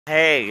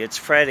Hey, it's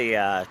Freddie.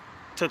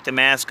 Took the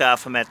mask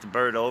off. I'm at the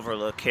bird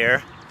overlook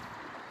here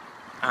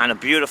on a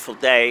beautiful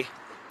day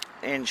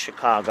in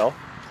Chicago.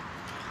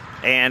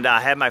 And I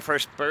had my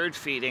first bird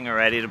feeding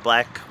already. The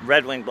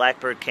Redwing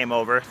Blackbird came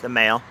over, the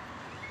male.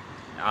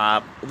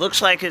 It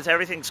looks like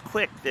everything's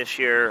quick this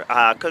year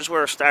because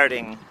we're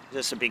starting,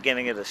 this is the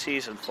beginning of the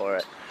season for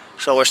it.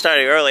 So we're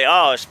starting early.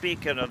 Oh,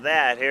 speaking of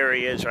that, here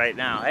he is right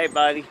now. Hey,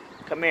 buddy,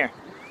 come here.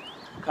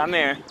 Come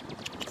here.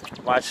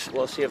 Watch,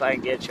 we'll see if I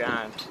can get you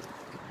on.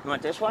 You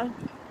want this one?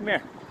 Come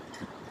here.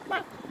 Come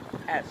on.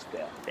 That's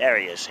good. There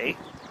he is, see?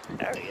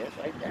 There he is,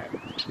 right there.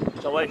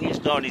 So what he's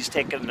doing, he's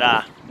taking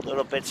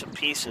little bits and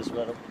pieces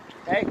with him.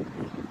 Hey,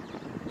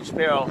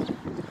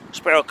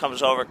 Sparrow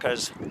comes over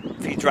because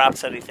if he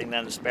drops anything,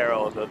 then the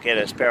sparrow will go get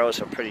it. Sparrows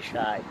are pretty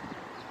shy.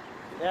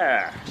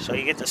 There. So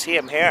you get to see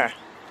him here.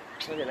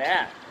 Look at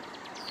that.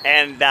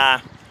 And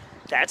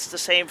that's the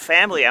same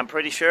family, I'm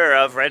pretty sure,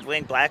 of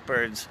Redwing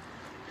Blackbirds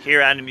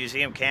here on the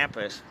museum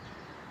campus.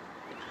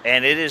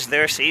 And it is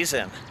their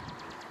season.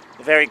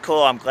 Very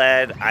cool. I'm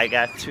glad I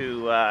got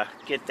to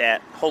get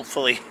that.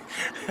 Hopefully,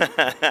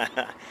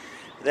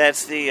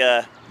 that's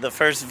the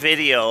first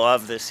video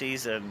of the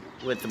season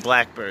with the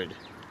blackbird.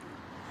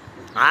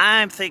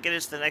 I'm thinking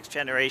it's the next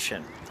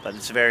generation, but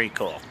it's very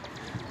cool.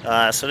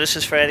 So this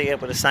is Freddie. I'm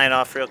going to sign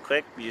off real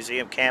quick.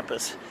 Museum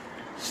campus.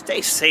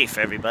 Stay safe,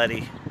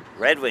 everybody.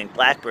 Redwing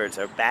Blackbirds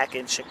are back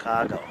in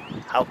Chicago.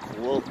 How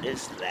cool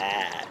is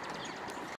that?